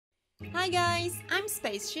Hi guys, I'm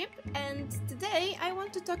Spaceship, and today I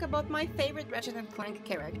want to talk about my favorite Ratchet&Clank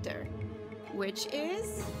character, which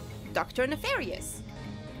is Dr. Nefarious.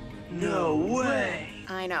 No way!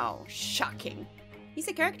 I know, shocking. He's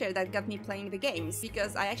a character that got me playing the games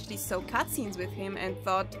because I actually saw cutscenes with him and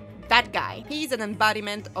thought, that guy, he's an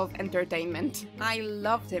embodiment of entertainment. I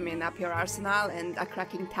loved him in Up Your Arsenal and A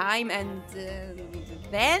Cracking Time, and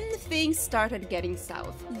then things started getting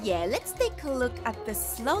south. Yeah, let's take a look at the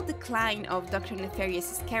slow decline of Dr.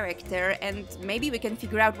 Nefarious' character and maybe we can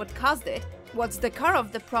figure out what caused it, what's the core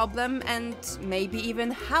of the problem, and maybe even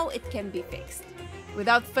how it can be fixed.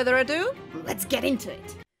 Without further ado, let's get into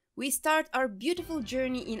it! We start our beautiful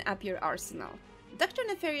journey in Up Your Arsenal. Dr.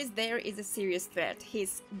 Nefarious there is a serious threat.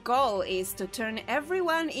 His goal is to turn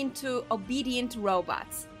everyone into obedient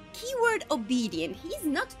robots. Keyword obedient. He's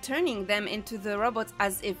not turning them into the robots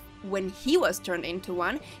as if when he was turned into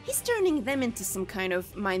one, he's turning them into some kind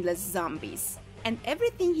of mindless zombies. And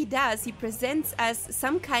everything he does, he presents as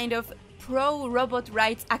some kind of pro-robot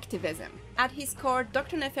rights activism. At his core,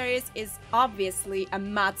 Dr. Nefarious is obviously a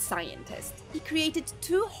mad scientist. He created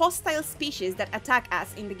 2 hostile species that attack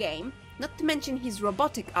us in the game, not to mention his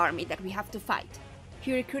robotic army that we have to fight.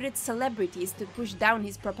 He recruited celebrities to push down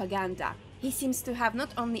his propaganda. He seems to have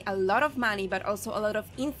not only a lot of money but also a lot of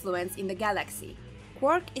influence in the galaxy.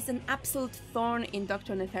 Quark is an absolute thorn in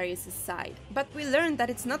Dr. Nefarious' side. But we learned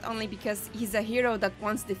that it's not only because he's a hero that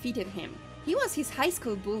once defeated him. He was his high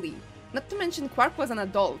school bully. Not to mention Quark was an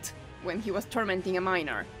adult when he was tormenting a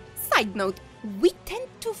minor. Side note, we tend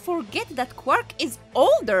to forget that Quark is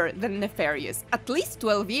older than Nefarious, at least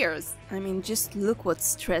 12 years. I mean, just look what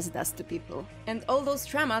stress does to people. And all those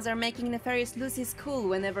traumas are making Nefarious lose his cool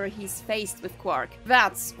whenever he's faced with Quark.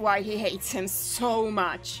 That's why he hates him so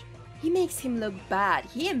much. He makes him look bad,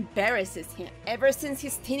 he embarrasses him ever since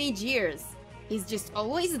his teenage years. He's just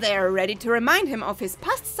always there, ready to remind him of his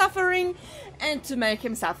past suffering and to make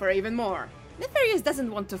him suffer even more. Nefarious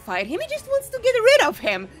doesn't want to fight him, he just wants to get rid of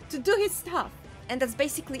him, to do his stuff. And that's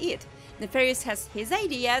basically it. Nefarious has his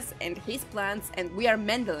ideas and his plans and we are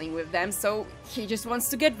meddling with them, so he just wants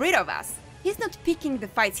to get rid of us. He's not picking the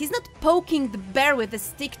fights, he's not poking the bear with a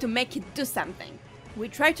stick to make it do something. We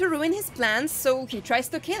try to ruin his plans, so he tries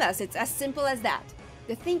to kill us, it's as simple as that.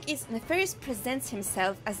 The thing is, Nefarious presents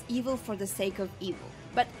himself as evil for the sake of evil.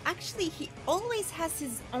 But actually, he always has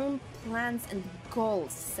his own plans and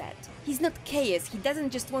goals set. He's not chaos, he doesn't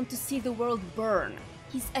just want to see the world burn.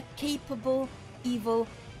 He's a capable, evil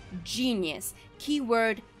genius.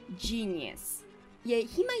 Keyword, genius. Yeah,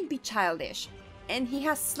 he might be childish, and he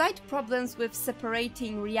has slight problems with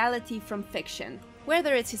separating reality from fiction,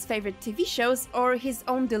 whether it's his favorite TV shows or his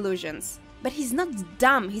own delusions. But he's not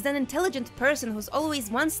dumb, he's an intelligent person who's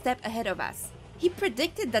always one step ahead of us. He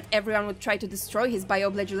predicted that everyone would try to destroy his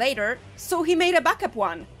bioblade later, so he made a backup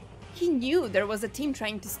one. He knew there was a team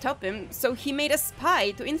trying to stop him, so he made a spy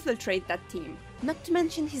to infiltrate that team. Not to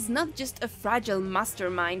mention he's not just a fragile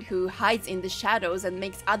mastermind who hides in the shadows and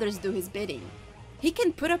makes others do his bidding. He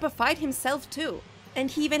can put up a fight himself too. And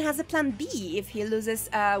he even has a plan B if he loses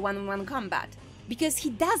a one-on-one combat. Because he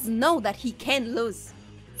does know that he can lose.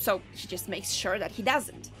 So he just makes sure that he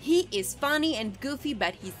doesn't. He is funny and goofy,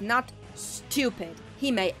 but he's not stupid. He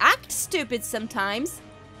may act stupid sometimes,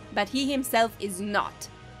 but he himself is not.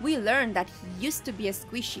 We learned that he used to be a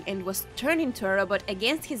squishy and was turned into a robot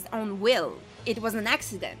against his own will. It was an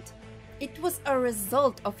accident. It was a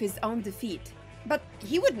result of his own defeat. But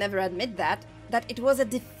he would never admit that it was a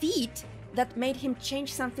defeat that made him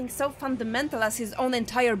change something so fundamental as his own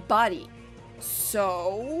entire body.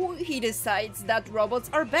 So he decides that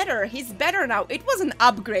robots are better. He's better now. It was an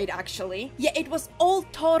upgrade actually. Yeah, it was all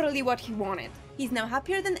totally what he wanted. He's now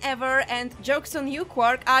happier than ever and joke's on you,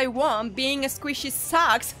 Quark, I won. Being a squishy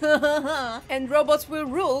sucks. And robots will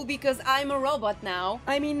rule because I'm a robot now.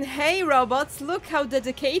 I mean, hey robots, look how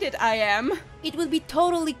dedicated I am. It would be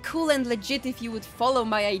totally cool and legit if you would follow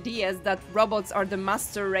my ideas that robots are the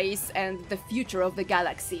master race and the future of the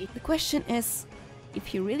galaxy. The question is, if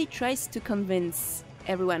he really tries to convince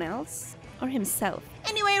everyone else or himself.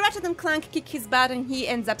 Anyway, Ratchet&Clank kicked his butt and he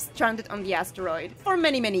ends up stranded on the asteroid for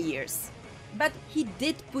many years. But he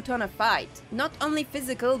did put on a fight, not only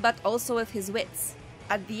physical but also with his wits.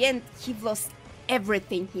 At the end, he lost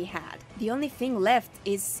everything he had. The only thing left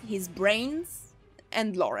is his brains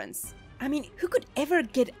and Lawrence. I mean, who could ever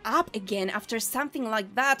get up again after something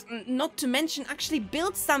like that? Not to mention actually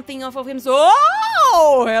build something off of him. So,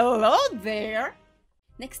 oh, hello there!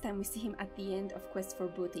 Next time we see him at the end of Quest for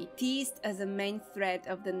Booty, teased as a main threat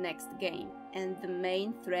of the next game. And the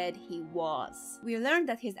main threat he was. We learned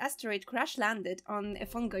that his asteroid crash-landed on a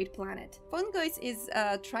fungoid planet. Fungoids is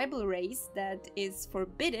a tribal race that is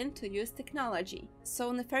forbidden to use technology.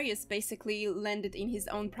 So Nefarious basically landed in his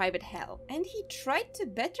own private hell. And he tried to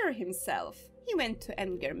better himself. He went to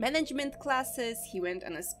anger management classes, he went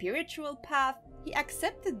on a spiritual path, he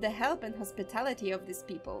accepted the help and hospitality of these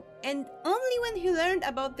people. And only when he learned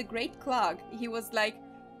about the Great Clog, he was like,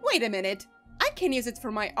 wait a minute, I can use it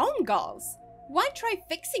for my own goals. Why try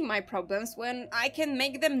fixing my problems when I can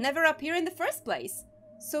make them never appear in the first place?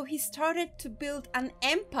 So he started to build an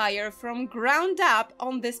empire from ground up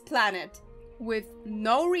on this planet, with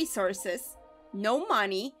no resources, no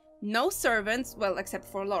money, no servants, well, except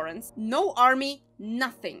for Lawrence, no army,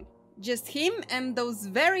 nothing. Just him and those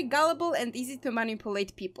very gullible and easy to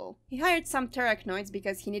manipulate people. He hired some terrachnoids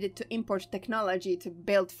because he needed to import technology to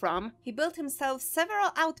build from. He built himself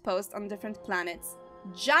several outposts on different planets,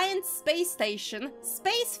 giant space station,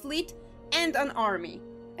 space fleet, and an army.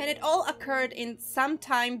 And it all occurred in some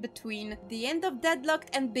time between the end of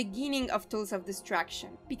Deadlocked and beginning of Tools of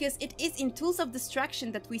Distraction. Because it is in Tools of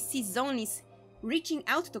Distraction that we see Zonies reaching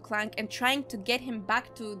out to Clank and trying to get him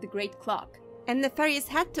back to the Great Clock. And Nefarious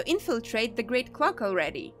had to infiltrate the Great Clock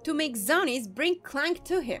already, to make Zonies bring Clank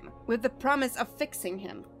to him, with the promise of fixing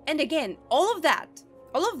him. And again, all of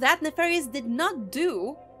that Nefarious did not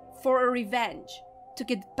do for a revenge, to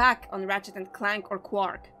get back on Ratchet&Clank or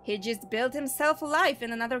Quark. He just built himself a life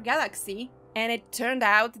in another galaxy, and it turned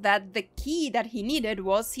out that the key that he needed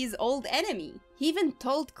was his old enemy. He even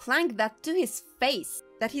told Clank that to his face,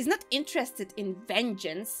 that he's not interested in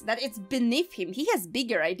vengeance, that it's beneath him, he has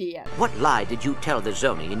bigger ideas. What lie did you tell the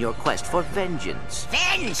Zoni in your quest for vengeance?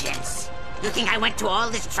 Vengeance? You think I went to all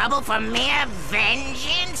this trouble for mere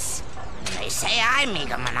vengeance? They say I'm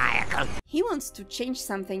egomaniacal. He wants to change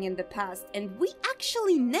something in the past, and we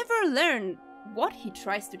actually never learn what he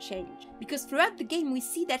tries to change. Because throughout the game we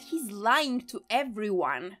see that he's lying to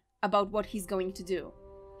everyone about what he's going to do.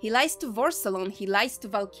 He lies to Vorsalon, he lies to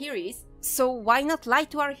Valkyries, so why not lie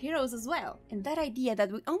to our heroes as well? And that idea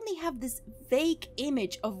that we only have this vague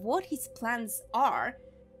image of what his plans are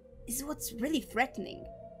is what's really threatening.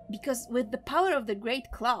 Because with the power of the Great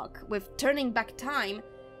Clock, with turning back time,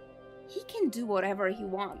 he can do whatever he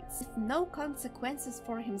wants, with no consequences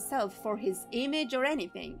for himself, for his image or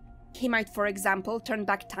anything. He might, for example, turn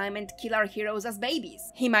back time and kill our heroes as babies.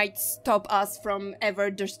 He might stop us from ever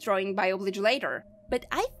destroying Bio-Blige later. But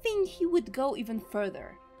I think he would go even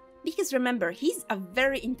further. Because remember, he's a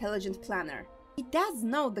very intelligent planner. He does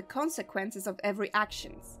know the consequences of every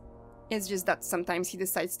actions. It's just that sometimes he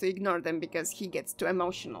decides to ignore them because he gets too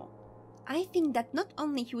emotional. I think that not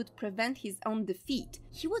only he would prevent his own defeat,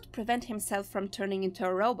 he would prevent himself from turning into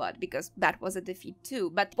a robot, because that was a defeat too.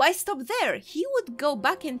 But why stop there? He would go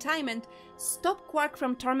back in time and stop Quark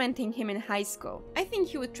from tormenting him in high school. I think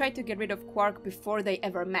he would try to get rid of Quark before they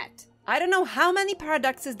ever met. I don't know how many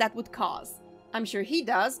paradoxes that would cause. I'm sure he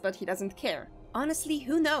does, but he doesn't care. Honestly,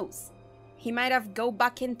 who knows? He might have go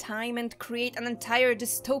back in time and create an entire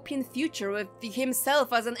dystopian future with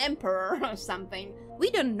himself as an emperor or something. We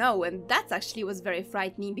don't know, and that actually was very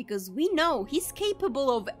frightening because we know he's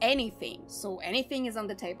capable of anything, so anything is on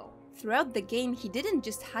the table. Throughout the game, he didn't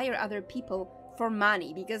just hire other people for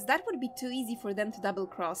money, because that would be too easy for them to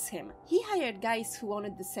double-cross him. He hired guys who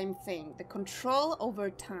wanted the same thing, the control over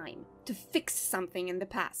time, to fix something in the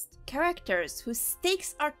past. Characters whose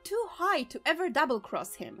stakes are too high to ever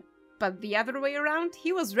double-cross him. But the other way around,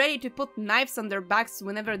 he was ready to put knives on their backs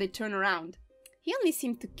whenever they turn around. He only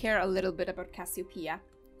seemed to care a little bit about Cassiopeia.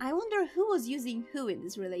 I wonder who was using who in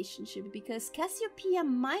this relationship, because Cassiopeia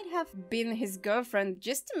might have been his girlfriend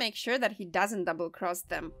just to make sure that he doesn't double-cross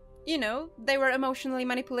them. You know, they were emotionally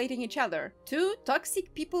manipulating each other. Two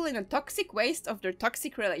toxic people in a toxic waste of their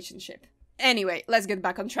toxic relationship. Anyway, let's get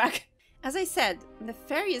back on track. As I said,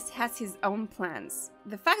 Nefarious has his own plans.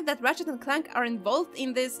 The fact that Ratchet&Clank are involved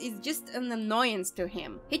in this is just an annoyance to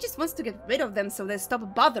him. He just wants to get rid of them so they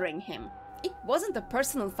stop bothering him. It wasn't a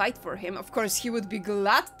personal fight for him. Of course, he would be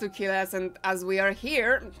glad to kill us, and as we are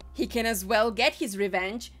here, he can as well get his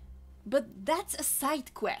revenge. But that's a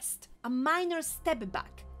side quest, a minor step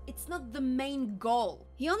back. It's not the main goal.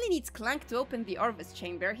 He only needs Clank to open the Orvus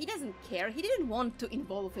chamber. He doesn't care. He didn't want to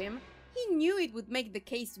involve him. He knew it would make the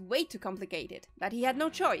case way too complicated, but he had no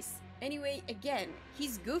choice. Anyway, again,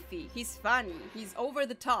 he's goofy, he's funny, he's over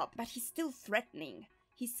the top, but he's still threatening.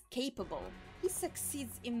 He's capable. He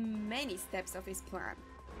succeeds in many steps of his plan.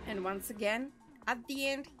 And once again, at the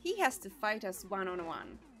end, he has to fight us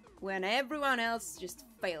one-on-one, when everyone else just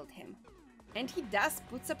failed him. And he does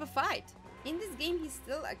puts up a fight. In this game, he's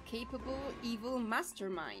still a capable, evil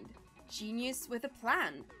mastermind. Genius with a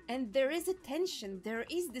plan. And there is a tension, there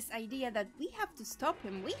is this idea that we have to stop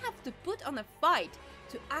him, we have to put on a fight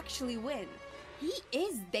to actually win. He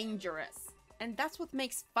is dangerous. And that's what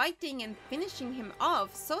makes fighting and finishing him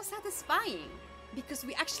off so satisfying. Because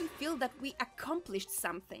we actually feel that we accomplished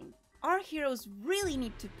something. Our heroes really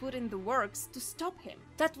need to put in the works to stop him.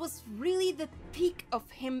 That was really the peak of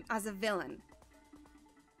him as a villain.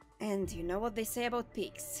 And you know what they say about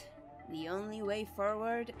peaks? The only way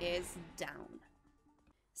forward is down.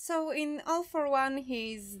 So in All for One,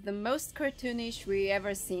 he's the most cartoonish we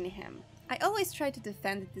ever seen him. I always try to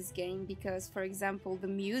defend this game because, for example, the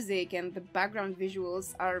music and the background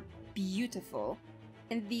visuals are beautiful.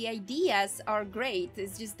 And the ideas are great,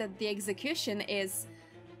 it's just that the execution is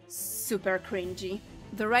super cringy.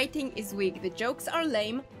 The writing is weak, the jokes are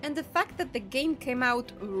lame, and the fact that the game came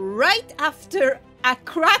out right after a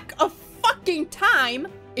crack of fucking time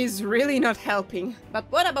is really not helping. But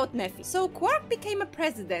what about Neffi? So Quark became a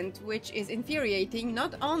president, which is infuriating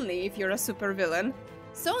not only if you're a supervillain.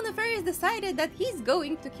 So Nefarious decided that he's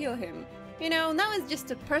going to kill him. You know, now it's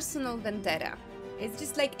just a personal vendetta. It's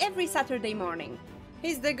just like every Saturday morning.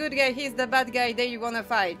 He's the good guy, he's the bad guy, they wanna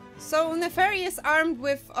fight. So Nefarious, armed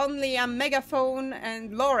with only a megaphone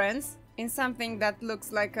and Lawrence, in something that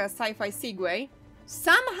looks like a sci-fi Segway,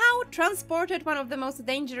 somehow transported one of the most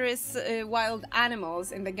dangerous wild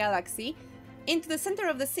animals in the galaxy into the center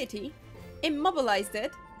of the city, immobilized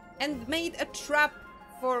it, and made a trap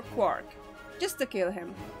for Quark, just to kill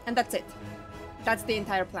him. And that's it. That's the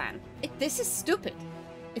entire plan. This is stupid.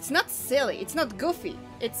 It's not silly, it's not goofy,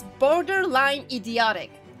 it's borderline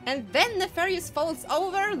idiotic. And then Nefarious falls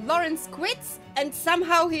over, Lawrence quits, and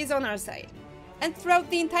somehow he's on our side. And throughout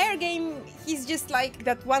the entire game, he's just like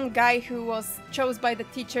that one guy who was chosen by the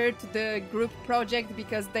teacher to the group project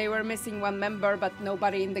because they were missing one member, but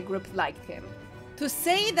nobody in the group liked him. To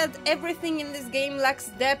say that everything in this game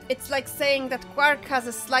lacks depth, it's like saying that Quark has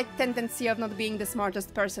a slight tendency of not being the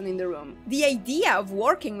smartest person in the room. The idea of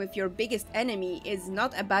working with your biggest enemy is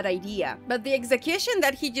not a bad idea, but the execution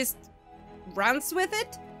that he just runs with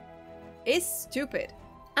it is stupid.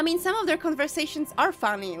 I mean, some of their conversations are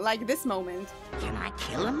funny, like this moment. Can I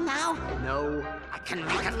kill him now? No. I can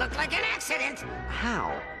make it look like an accident.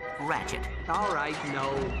 How? Ratchet. All right,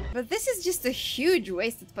 no. But this is just a huge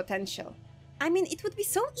wasted potential. I mean, it would be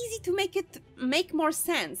so easy to make it make more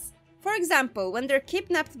sense. For example, when they're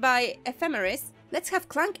kidnapped by Ephemeris, let's have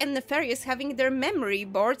Clank and Nefarious having their memory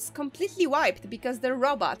boards completely wiped because they're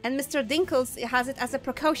robots, and Mr. Dinkles has it as a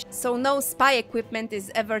precaution, so no spy equipment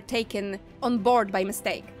is ever taken on board by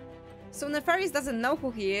mistake. So Nefarious doesn't know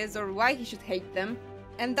who he is or why he should hate them,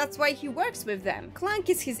 and that's why he works with them.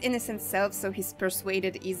 Clank is his innocent self, so he's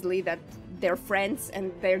persuaded easily that they're friends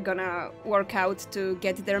and they're gonna work out to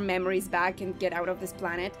get their memories back and get out of this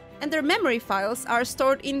planet. And their memory files are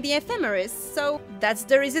stored in the Ephemeris, so that's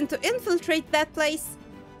the reason to infiltrate that place.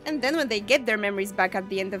 And then when they get their memories back at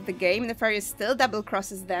the end of the game, Nefarious still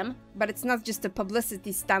double-crosses them, but it's not just a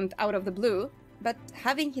publicity stunt out of the blue. But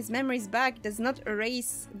having his memories back does not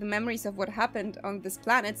erase the memories of what happened on this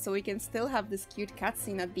planet, so we can still have this cute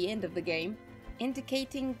cutscene at the end of the game,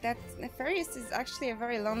 indicating that Nefarious is actually a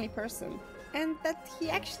very lonely person, and that he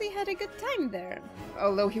actually had a good time there,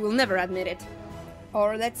 although he will never admit it.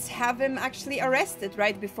 Or let's have him actually arrested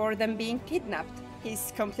right before them being kidnapped.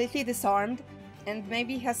 He's completely disarmed, and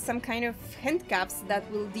maybe has some kind of handcuffs that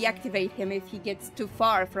will deactivate him if he gets too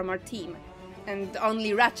far from our team. And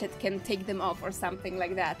only Ratchet can take them off or something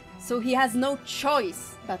like that. So he has no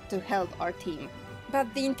choice but to help our team.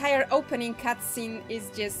 But the entire opening cutscene is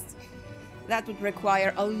just... that would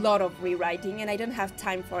require a lot of rewriting, and I don't have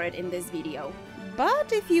time for it in this video.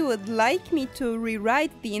 But if you would like me to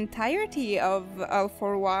rewrite the entirety of All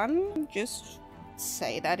for One, just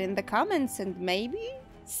say that in the comments and maybe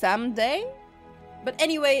someday. But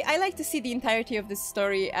anyway, I like to see the entirety of this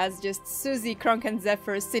story as just Susie, Kronk and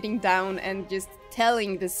Zephyr sitting down and just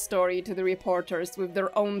telling this story to the reporters with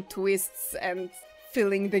their own twists and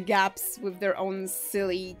filling the gaps with their own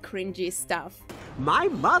silly, cringy stuff. My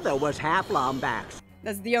mother was half Lombax.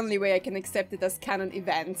 That's the only way I can accept it as canon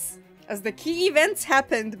events. As the key events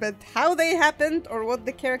happened, but how they happened or what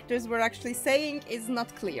the characters were actually saying is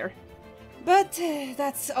not clear. But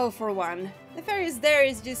that's All for One. Nefarious there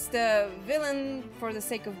is just a villain for the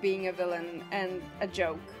sake of being a villain and a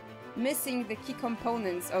joke, missing the key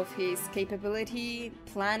components of his capability,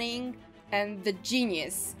 planning, and the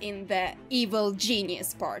genius in the evil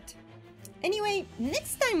genius part. Anyway,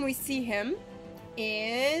 next time we see him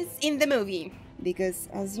is in the movie. Because,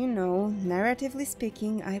 as you know, narratively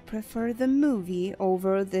speaking, I prefer the movie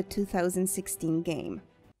over the 2016 game.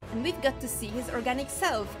 And we've got to see his organic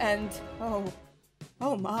self and... oh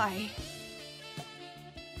my.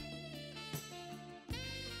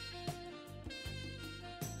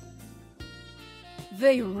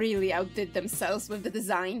 They really outdid themselves with the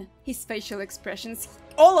design. His facial expressions,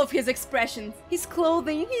 all of his expressions, his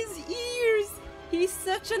clothing, his ears. He's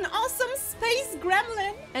such an awesome space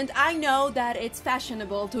gremlin! And I know that it's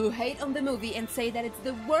fashionable to hate on the movie and say that it's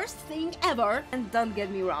the worst thing ever. And don't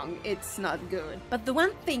get me wrong, it's not good. But the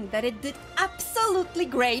one thing that it did absolutely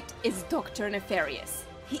great is Dr. Nefarious.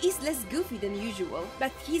 He is less goofy than usual,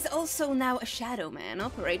 but he's also now a shadow man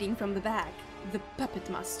operating from the back. The puppet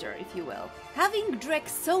master, if you will. Having Drek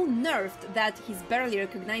so nerfed that he's barely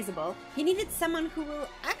recognizable, he needed someone who will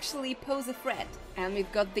actually pose a threat. And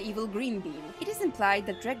we've got the evil green beam. It is implied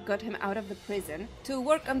that Drek got him out of the prison to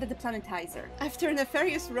work on the deplanetizer. After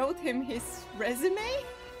Nefarious wrote him his resume?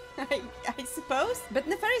 I suppose? But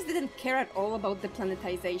Nefarious didn't care at all about the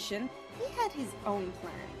planetization. He had his own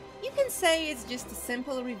plan. You can say it's just a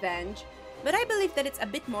simple revenge, but I believe that it's a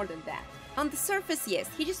bit more than that. On the surface, yes,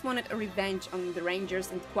 he just wanted a revenge on the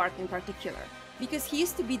Rangers and Quark in particular, because he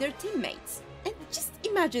used to be their teammates. And just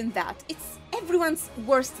imagine that, it's everyone's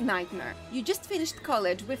worst nightmare. You just finished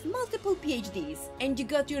college with multiple PhDs, and you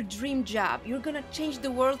got your dream job, you're gonna change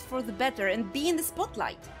the world for the better and be in the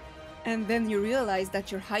spotlight. And then you realize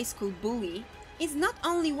that your high school bully is not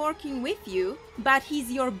only working with you, but he's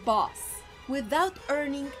your boss, without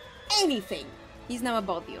earning anything. He's now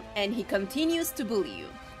above you, and he continues to bully you.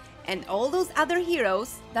 And all those other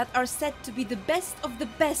heroes that are said to be the best of the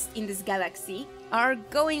best in this galaxy are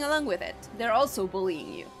going along with it. They're also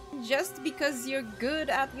bullying you, just because you're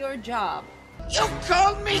good at your job. You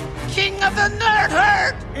called me king of the nerd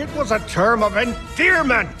herd! It was a term of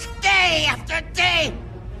endearment! Day after day,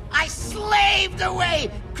 I slaved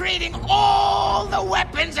away, creating all the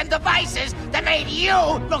weapons and devices that made you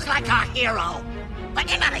look like a hero. But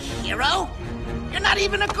you're not a hero. You're not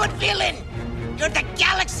even a good villain. You're the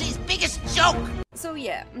galaxy's biggest joke! So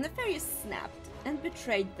yeah, Nefarious snapped and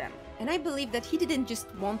betrayed them. And I believe that he didn't just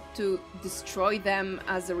want to destroy them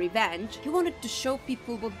as a revenge, he wanted to show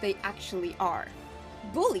people what they actually are.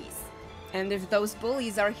 Bullies. And if those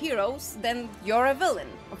bullies are heroes, then you're a villain,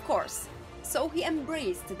 of course. So he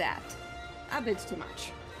embraced that. A bit too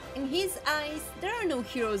much. In his eyes, there are no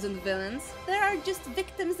heroes and villains, there are just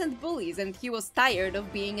victims and bullies, and he was tired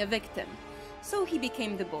of being a victim. So he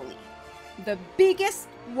became the bully. The biggest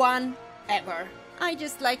one ever. I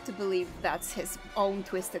just like to believe that's his own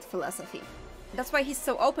twisted philosophy. That's why he's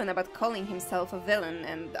so open about calling himself a villain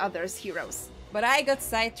and others heroes. But I got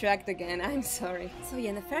sidetracked again, I'm sorry. So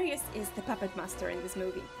yeah, Nefarious is the puppet master in this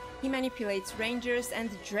movie. He manipulates Rangers and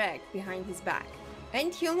Drek behind his back.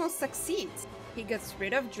 And he almost succeeds. He gets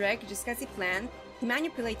rid of Drek just as he planned, he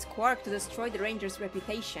manipulates Quark to destroy the Rangers'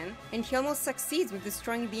 reputation, and he almost succeeds with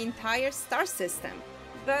destroying the entire star system.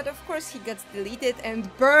 But of course he gets deleted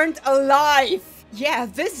and burned alive! Yeah,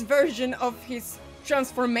 this version of his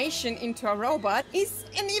transformation into a robot is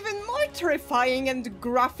an even more terrifying and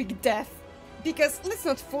graphic death. Because let's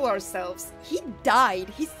not fool ourselves, he died,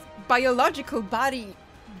 his biological body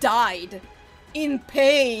died. In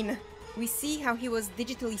pain! We see how he was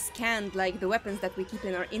digitally scanned like the weapons that we keep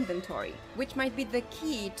in our inventory, which might be the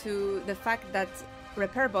key to the fact that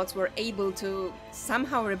repair bots were able to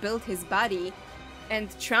somehow rebuild his body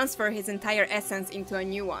and transfer his entire essence into a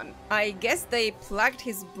new one. I guess they plugged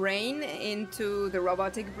his brain into the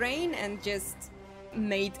robotic brain and just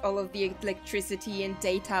made all of the electricity and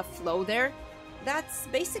data flow there. That's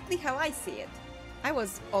basically how I see it. I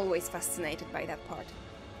was always fascinated by that part,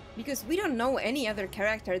 because we don't know any other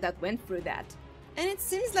character that went through that. And it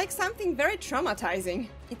seems like something very traumatizing.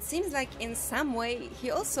 It seems like in some way he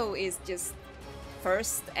also is just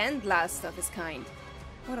first and last of his kind.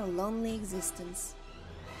 What a lonely existence.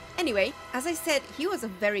 Anyway, as I said, he was a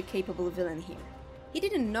very capable villain here. He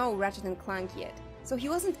didn't know Ratchet&Clank yet, so he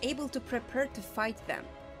wasn't able to prepare to fight them,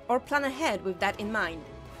 or plan ahead with that in mind.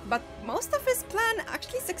 But most of his plan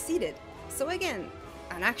actually succeeded. So again,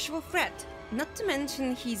 an actual threat. Not to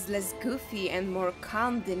mention his less goofy and more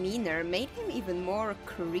calm demeanor made him even more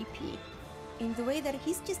creepy. In the way that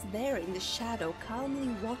he's just there in the shadow,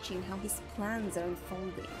 calmly watching how his plans are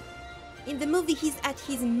unfolding. In the movie, he's at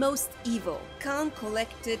his most evil, calm,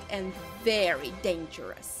 collected, and very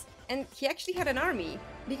dangerous. And he actually had an army,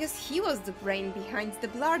 because he was the brain behind the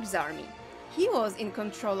Blarg's army. He was in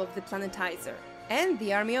control of the planetizer, and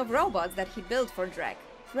the army of robots that he built for Drek.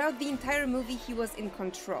 Throughout the entire movie, he was in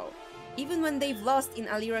control. Even when they've lost in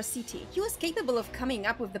Alira City, he was capable of coming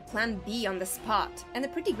up with the plan B on the spot,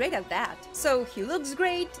 and pretty great at that. So he looks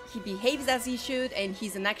great, he behaves as he should, and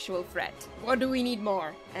he's an actual threat. What do we need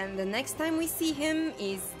more? And the next time we see him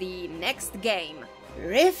is the next game.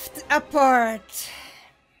 Rift Apart!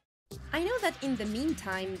 I know that in the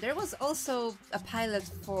meantime, there was also a pilot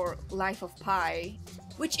for Life of Pi,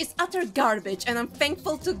 which is utter garbage, and I'm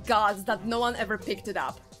thankful to gods that no one ever picked it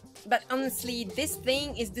up. But honestly, this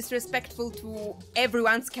thing is disrespectful to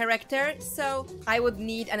everyone's character, so I would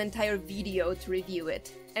need an entire video to review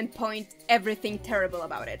it and point everything terrible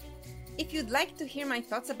about it. If you'd like to hear my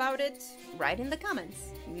thoughts about it, write in the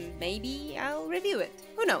comments. Maybe I'll review it.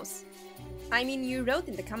 Who knows? I mean, you wrote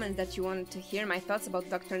in the comments that you wanted to hear my thoughts about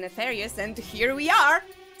Dr. Nefarious, and here we are!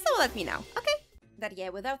 So let me know, okay? But yeah,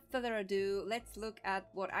 without further ado, let's look at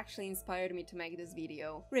what actually inspired me to make this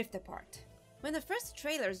video. Rift Apart. When the first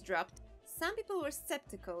trailers dropped, some people were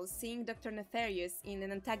skeptical seeing Dr. Nefarious in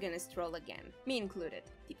an antagonist role again, me included.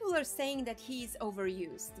 People are saying that he is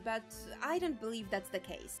overused, but I don't believe that's the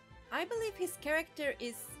case. I believe his character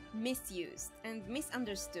is misused and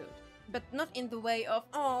misunderstood. But not in the way of,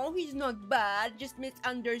 oh, he's not bad, just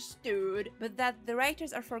misunderstood, but that the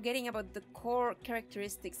writers are forgetting about the core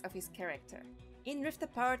characteristics of his character. In Rift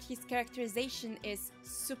Apart, his characterization is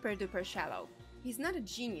super duper shallow. He's not a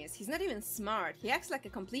genius, he's not even smart, he acts like a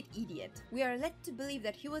complete idiot. We are led to believe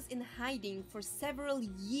that he was in hiding for several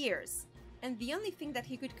years, and the only thing that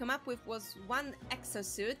he could come up with was one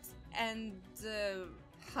exosuit and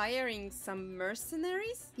hiring some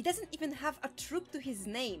mercenaries? He doesn't even have a troop to his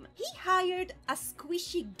name. He hired a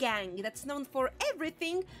squishy gang that's known for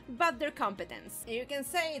everything but their competence. You can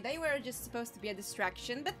say they were just supposed to be a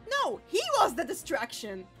distraction, but no, he was the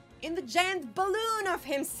distraction! In the giant balloon of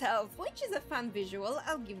himself, which is a fun visual,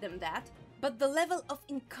 I'll give them that. But the level of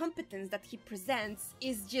incompetence that he presents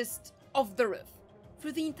is just off the roof.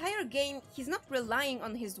 Through the entire game, he's not relying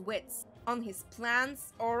on his wits, on his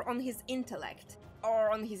plans, or on his intellect,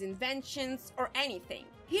 or on his inventions, or anything.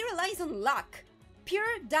 He relies on luck.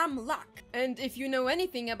 Pure damn luck. And if you know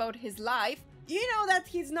anything about his life, you know that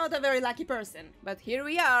he's not a very lucky person. But here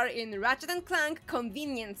we are in Ratchet&Clank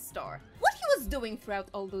convenience store. What he was doing throughout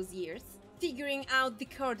all those years? Figuring out the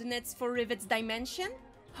coordinates for Rivet's dimension?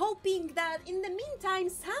 Hoping that in the meantime,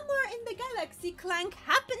 somewhere in the galaxy, Clank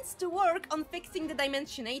happens to work on fixing the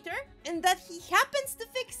Dimensionator, and that he happens to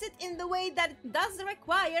fix it in the way that does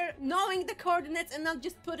require knowing the coordinates and not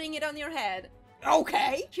just putting it on your head.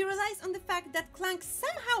 Okay! He relies on the fact that Clank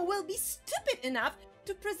somehow will be stupid enough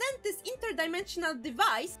to present this interdimensional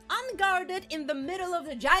device unguarded in the middle of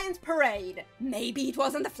the giant parade. Maybe it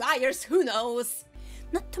wasn't the Flyers, who knows?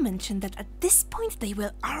 Not to mention that at this point they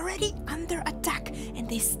were already under attack and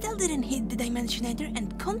they still didn't hit the Dimensionator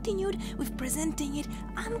and continued with presenting it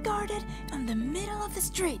unguarded on the middle of the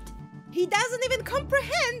street. He doesn't even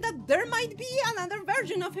comprehend that there might be another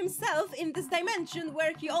version of himself in this dimension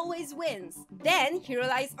where he always wins. Then he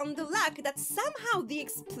relies on the luck that somehow the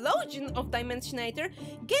explosion of Dimensionator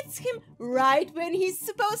gets him right when he's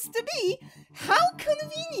supposed to be. How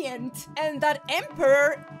convenient! And that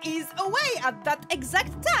Emperor is away at that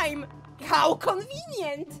exact time. How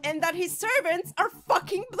convenient! And that his servants are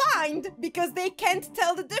fucking blind because they can't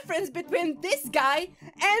tell the difference between this guy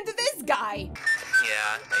and this guy.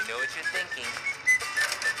 Yeah, I know what you're thinking.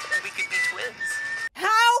 We could be twins.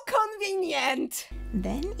 How convenient!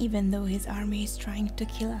 Then, even though his army is trying to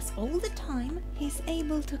kill us all the time, he's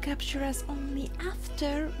able to capture us only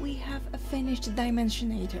after we have a finished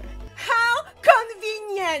Dimensionator. How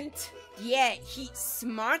convenient! Yeah, he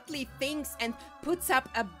smartly thinks and puts up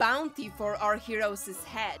a bounty for our heroes'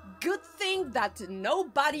 head. Good thing that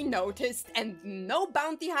nobody noticed and no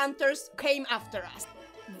bounty hunters came after us.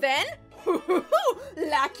 Then,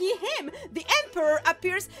 lucky him, the Emperor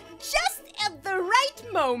appears just at the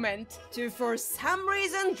right moment to for some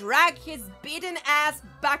reason drag his beaten ass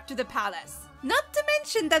back to the palace. Not to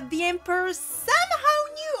mention that the Emperor somehow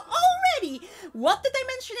knew already what the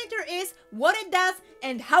Dimensionator is, what it does,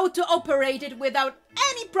 and how to operate it without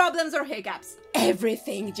any problems or hiccups.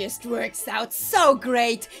 Everything just works out so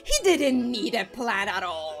great, he didn't need a plan at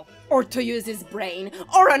all. Or to use his brain,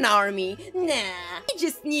 or an army, nah. He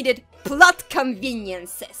just needed plot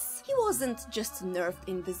conveniences. He wasn't just nerfed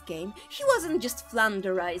in this game, he wasn't just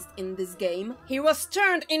flanderized in this game. He was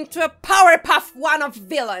turned into a Powerpuff 1 of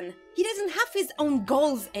villain. He doesn't have his own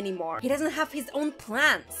goals anymore. He doesn't have his own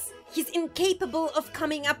plans. He's incapable of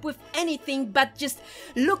coming up with anything but just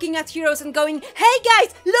looking at heroes and going, "Hey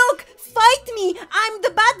guys, look, fight me! I'm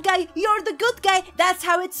the bad guy, you're the good guy, That's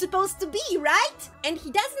how it's supposed to be, right? And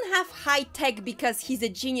he doesn't have high tech because he's a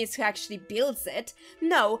genius who actually builds it.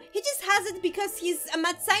 No, he just has it because he's a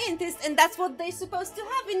mad scientist and that's what they're supposed to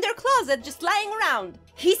have in their closet, just lying around.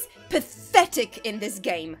 He's pathetic in this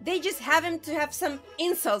game. They just have him to have some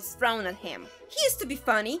insults thrown at him. He used to be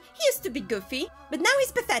funny, he used to be goofy, but now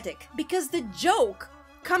he's pathetic because the joke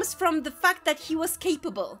comes from the fact that he was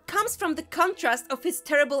capable, comes from the contrast of his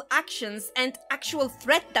terrible actions and actual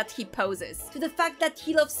threat that he poses, to the fact that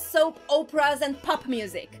he loves soap operas and pop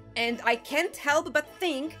music. And I can't help but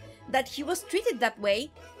think that he was treated that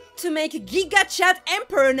way to make Giga Chat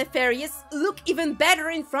Emperor Nefarious look even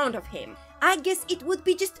better in front of him. I guess it would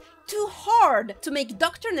be just too hard to make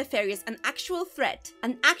Dr. Nefarious an actual threat,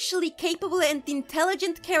 an actually capable and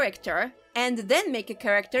intelligent character, and then make a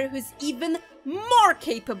character who's even more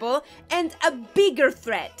capable and a bigger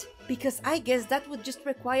threat. Because I guess that would just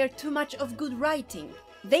require too much of good writing.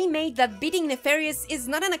 They made that beating Nefarious is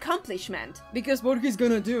not an accomplishment. Because what he's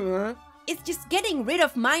gonna do, huh? It's just getting rid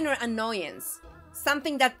of minor annoyance.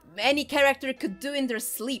 Something that any character could do in their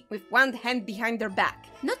sleep with one hand behind their back.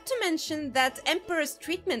 Not to mention that Emperor's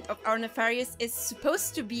treatment of our Nefarious is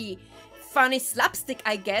supposed to be funny slapstick,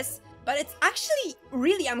 I guess, but it's actually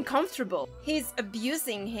really uncomfortable. He's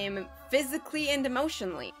abusing him physically and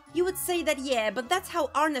emotionally. You would say that yeah, but that's how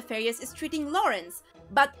our Nefarious is treating Lawrence.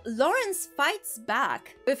 But Lawrence fights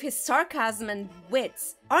back with his sarcasm and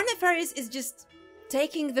wits. Our Nefarious is just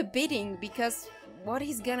taking the beating because what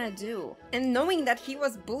he's gonna do. And knowing that he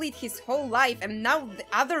was bullied his whole life and now the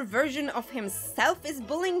other version of himself is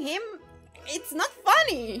bullying him, it's not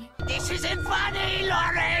funny. This isn't funny,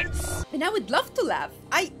 Lawrence! And I would love to laugh.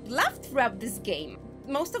 I laughed throughout this game.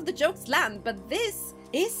 Most of the jokes land, but this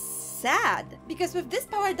is sad. Because with this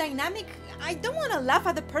power dynamic, I don't want to laugh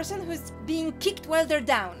at the person who's being kicked while they're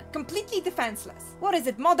down, completely defenseless. What is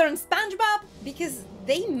it, modern SpongeBob? Because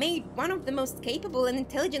they made one of the most capable and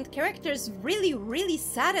intelligent characters really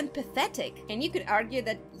sad and pathetic. And you could argue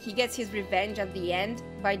that he gets his revenge at the end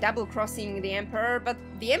by double-crossing the Emperor, but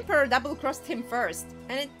the Emperor double-crossed him first.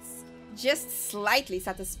 And it's just slightly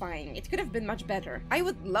satisfying. It could have been much better. I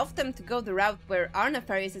would love them to go the route where our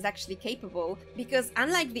Nefarious is actually capable, because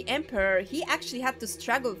unlike the Emperor, he actually had to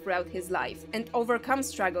struggle throughout his life and overcome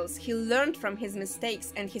struggles. He learned from his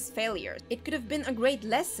mistakes and his failures. It could have been a great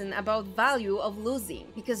lesson about value of losing,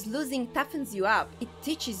 because losing toughens you up. It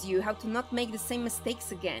teaches you how to not make the same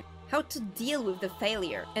mistakes again, how to deal with the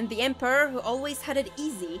failure. And the Emperor, who always had it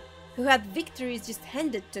easy, who had victories just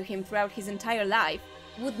handed to him throughout his entire life,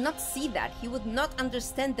 would not see that. He would not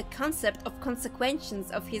understand the concept of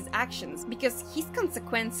consequences of his actions, because his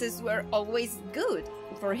consequences were always good.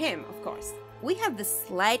 For him, of course. We have the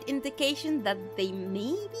slight indication that they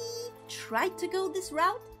maybe tried to go this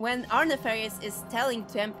route when our Nefarious is telling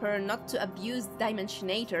to Emperor not to abuse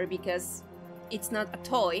Dimensionator because it's not a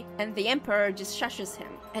toy, and the Emperor just shushes him.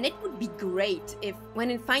 And it would be great if, when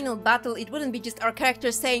in final battle, it wouldn't be just our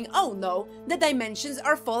characters saying, "Oh no, the dimensions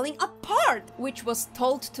are falling apart," which was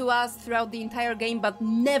told to us throughout the entire game but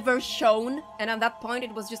never shown. And at that point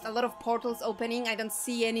it was just a lot of portals opening. I don't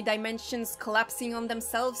see any dimensions collapsing on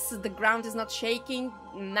themselves, the ground is not shaking,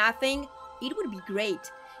 nothing. It would be great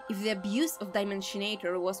if the abuse of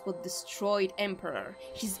Dimensionator was what destroyed Emperor,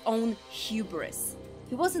 his own hubris.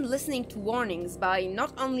 He wasn't listening to warnings by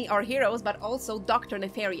not only our heroes, but also Dr.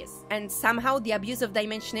 Nefarious. And somehow the abuse of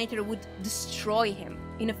Dimensionator would destroy him.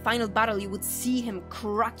 In a final battle, you would see him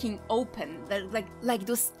cracking open, like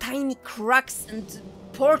those tiny cracks and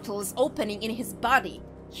portals opening in his body.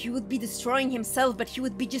 He would be destroying himself, but he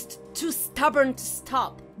would be just too stubborn to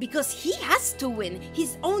stop. Because he has to win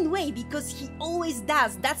his own way, because he always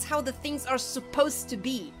does. That's how the things are supposed to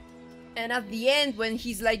be. And at the end, when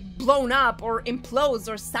he's like blown up or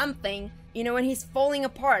implodes or something, you know, when he's falling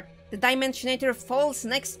apart, the Dimensionator falls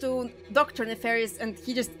next to Dr. Nefarious and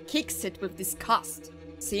he just kicks it with disgust,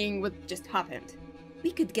 seeing what just happened.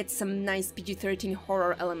 We could get some nice PG-13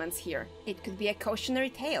 horror elements here. It could be a cautionary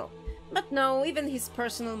tale. But no, even his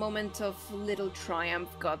personal moment of little triumph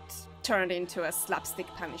got turned into a slapstick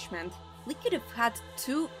punishment. We could have had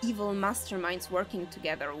two evil masterminds working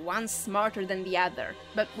together, one smarter than the other.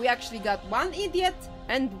 But we actually got one idiot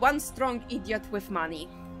and one strong idiot with money.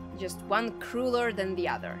 Just one crueler than the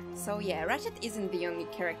other. So yeah, Ratchet isn't the only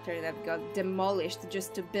character that got demolished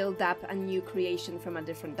just to build up a new creation from a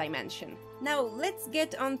different dimension. Now let's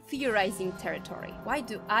get on theorizing territory. Why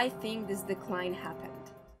do I think this decline happened?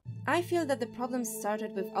 I feel that the problem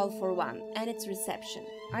started with All for One and its reception.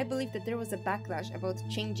 I believe that there was a backlash about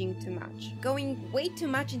changing too much, going way too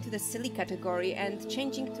much into the silly category and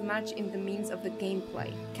changing too much in the means of the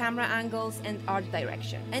gameplay, camera angles and art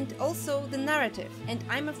direction, and also the narrative. And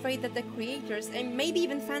I'm afraid that the creators, and maybe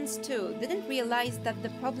even fans too, didn't realize that the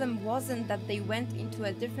problem wasn't that they went into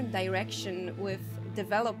a different direction with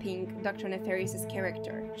developing Dr. Nefarious'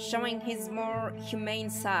 character, showing his more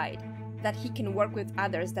humane side, that he can work with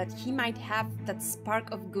others, that he might have that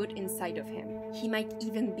spark of good inside of him. He might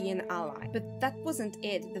even be an ally. But that wasn't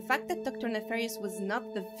it. The fact that Dr. Nefarious was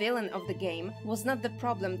not the villain of the game was not the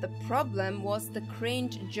problem. The problem was the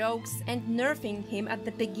cringe jokes and nerfing him at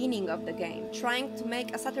the beginning of the game, trying to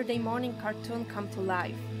make a Saturday morning cartoon come to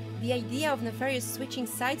life. The idea of Nefarious switching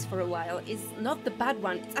sides for a while is not the bad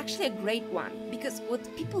one, it's actually a great one. Because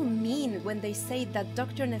what people mean when they say that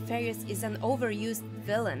Dr. Nefarious is an overused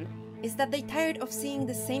villain is that they're tired of seeing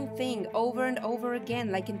the same thing over and over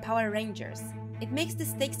again, like in Power Rangers. It makes the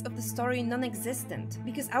stakes of the story non-existent,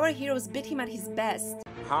 because our heroes beat him at his best.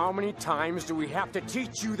 How many times do we have to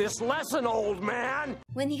teach you this lesson, old man?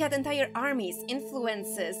 When he had entire armies,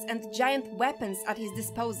 influences, and giant weapons at his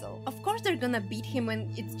disposal. Of course they're gonna beat him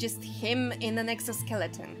when it's just him in an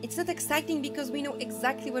exoskeleton. It's not exciting because we know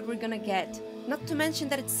exactly what we're gonna get. Not to mention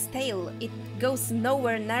that it's stale, it goes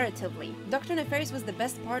nowhere narratively. Dr. Nefarious was the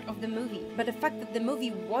best part of the movie, but the fact that the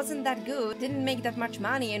movie wasn't that good, didn't make that much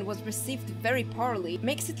money and was received very poorly,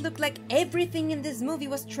 makes it look like everything in this movie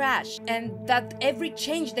was trash, and that every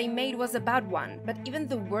change they made was a bad one. But even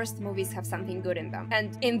the worst movies have something good in them.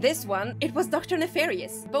 And in this one, it was Dr.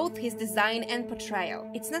 Nefarious, both his design and portrayal.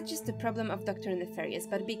 It's not just the problem of Dr. Nefarious,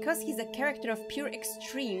 but because he's a character of pure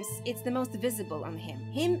extremes, it's the most visible on him.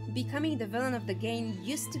 Him becoming the villain of the game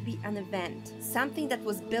used to be an event, something that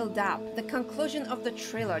was built up, the conclusion of the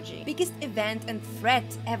trilogy, biggest event and threat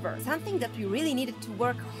ever, something that we really needed to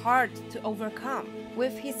work hard to overcome.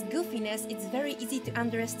 With his goofiness, it's very easy to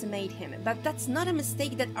underestimate him, but that's not a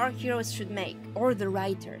mistake that our heroes should make, or the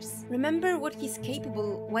writers. Remember what he's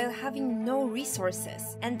capable while having no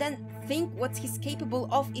resources, and then think what he's capable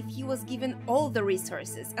of if he was given all the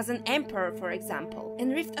resources, as an emperor for example.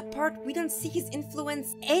 In Rift Apart, we don't see his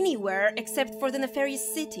influence anywhere except for the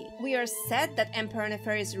Nefarious city. We are sad that Emperor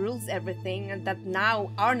Nefarious rules everything and that now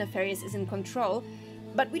our Nefarious is in control,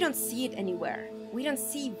 but we don't see it anywhere. We don't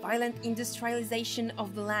see violent industrialization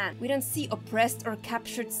of the land. We don't see oppressed or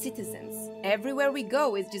captured citizens. Everywhere we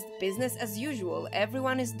go is just business as usual.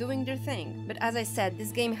 Everyone is doing their thing. But as I said,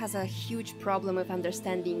 this game has a huge problem with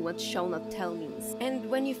understanding what show not tell means. And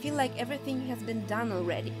when you feel like everything has been done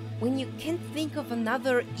already, when you can't think of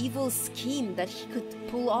another evil scheme that he could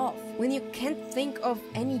pull off, when you can't think of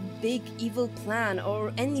any big evil plan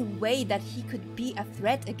or any way that he could be a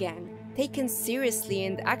threat again, taken seriously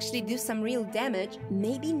and actually do some real damage,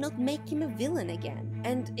 maybe not make him a villain again.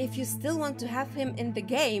 And if you still want to have him in the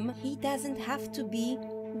game, he doesn't have to be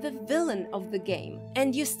the villain of the game.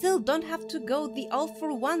 And you still don't have to go the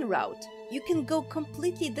all-for-one route. You can go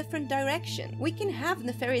completely different direction. We can have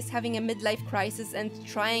Nefarious having a midlife crisis and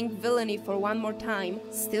trying villainy for one more time,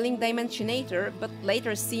 stealing Dimensionator, but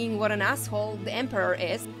later seeing what an asshole the Emperor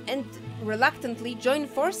is, and reluctantly join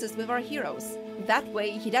forces with our heroes. That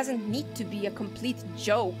way, he doesn't need to be a complete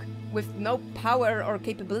joke with no power or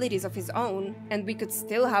capabilities of his own, and we could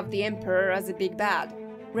still have the Emperor as a big bad.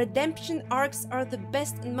 Redemption arcs are the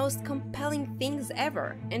best and most compelling things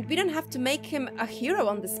ever, and we don't have to make him a hero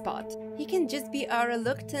on the spot. He can just be a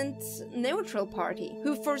reluctant neutral party,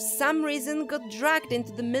 who for some reason got dragged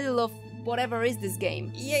into the middle of whatever is this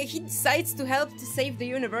game. Yeah, he decides to help to save the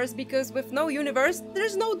universe because with no universe,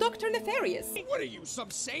 there's no Dr. Nefarious. What are you,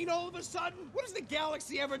 some saint all of a sudden? What has the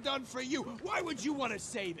galaxy ever done for you? Why would you want to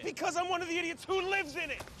save it? Because I'm one of the idiots who lives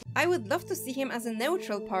in it! I would love to see him as a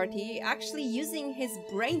neutral party, actually using his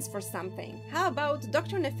brains for something. How about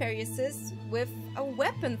Dr. Nefarious's with a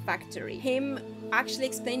weapon factory? Him actually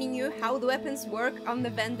explaining you how the weapons work on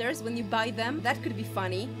the vendors when you buy them? That could be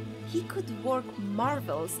funny. He could work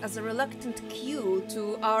marvels as a reluctant Q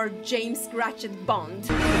to our James Ratchet Bond.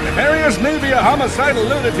 Nefarious may be a homicidal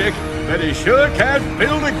lunatic, but he sure can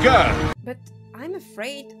build a gun. But I'm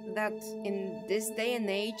afraid that in this day and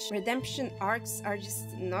age, redemption arcs are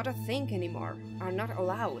just not a thing anymore, are not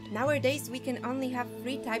allowed. Nowadays, we can only have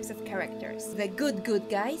 3 types of characters. The good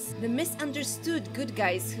guys, the misunderstood good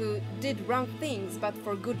guys who did wrong things but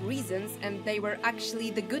for good reasons and they were actually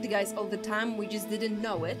the good guys all the time, we just didn't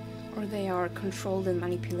know it. Or they are controlled and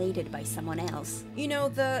manipulated by someone else. You know,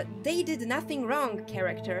 the they did nothing wrong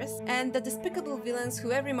characters, and the despicable villains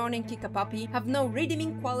who every morning kick a puppy, have no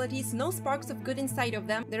redeeming qualities, no sparks of good inside of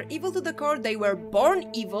them, they're They're evil to the core, they were born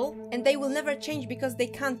evil, and they will never change because they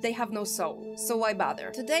can't, they have no soul. So why bother?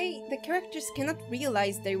 Today, the characters cannot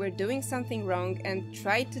realize they were doing something wrong and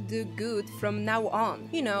try to do good from now on.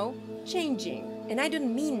 You know, changing. And I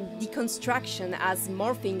don't mean deconstruction as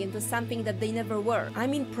morphing into something that they never were. I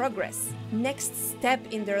mean progress. Next step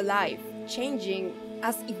in their life. Changing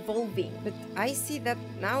as evolving. But I see that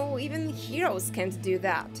now even heroes can't do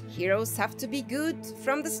that. Heroes have to be good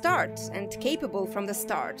from the start and capable from the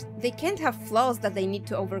start. They can't have flaws that they need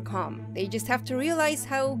to overcome. They just have to realize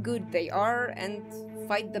how good they are and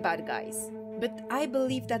fight the bad guys. But I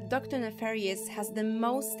believe that Dr. Nefarious has the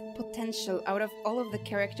most potential out of all of the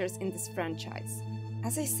characters in this franchise.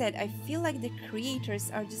 As I said, I feel like the creators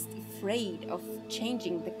are just afraid of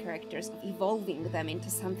changing the characters, of evolving them into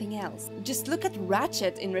something else. Just look at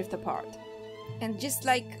Ratchet in Rift Apart. And just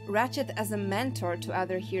like Ratchet as a mentor to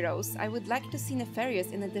other heroes, I would like to see Nefarious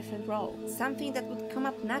in a different role. Something that would come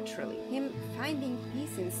up naturally. Him finding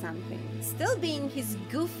peace in something. Still being his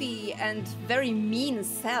goofy and very mean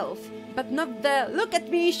self, but not the look at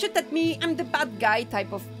me, shoot at me, I'm the bad guy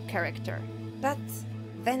type of character. But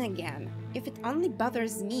then again, if it only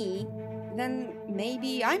bothers me, then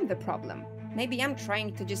maybe I'm the problem. Maybe I'm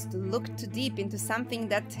trying to just look too deep into something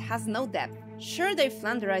that has no depth. Sure, they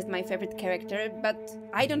flanderized my favorite character, but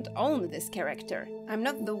I don't own this character. I'm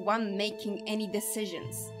not the one making any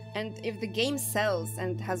decisions. And if the game sells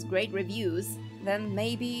and has great reviews, then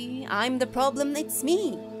maybe I'm the problem, it's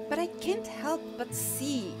me. But I can't help but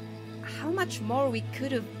see how much more we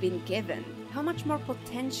could have been given. How much more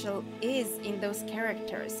potential is in those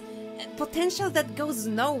characters. Potential that goes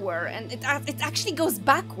nowhere, and it actually goes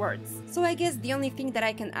backwards. So I guess the only thing that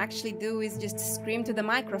I can actually do is just scream to the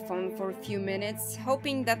microphone for a few minutes,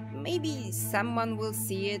 hoping that maybe someone will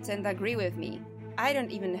see it and agree with me. I don't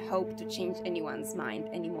even hope to change anyone's mind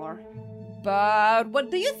anymore. But what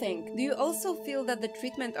do you think? Do you also feel that the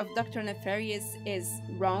treatment of Dr. Nefarious is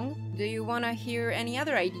wrong? Do you want to hear any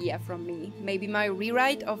other idea from me? Maybe my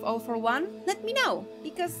rewrite of All for One? Let me know,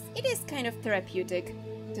 because it is kind of therapeutic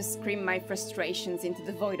to scream my frustrations into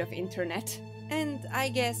the void of internet. And I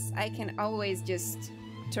guess I can always just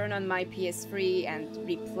turn on my PS3 and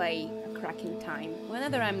replay A Cracking Time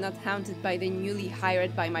whenever I'm not haunted by the newly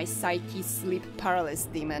hired by my psyche sleep paralysis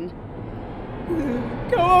demon.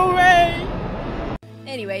 Go away!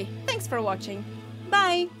 Anyway, thanks for watching.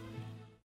 Bye!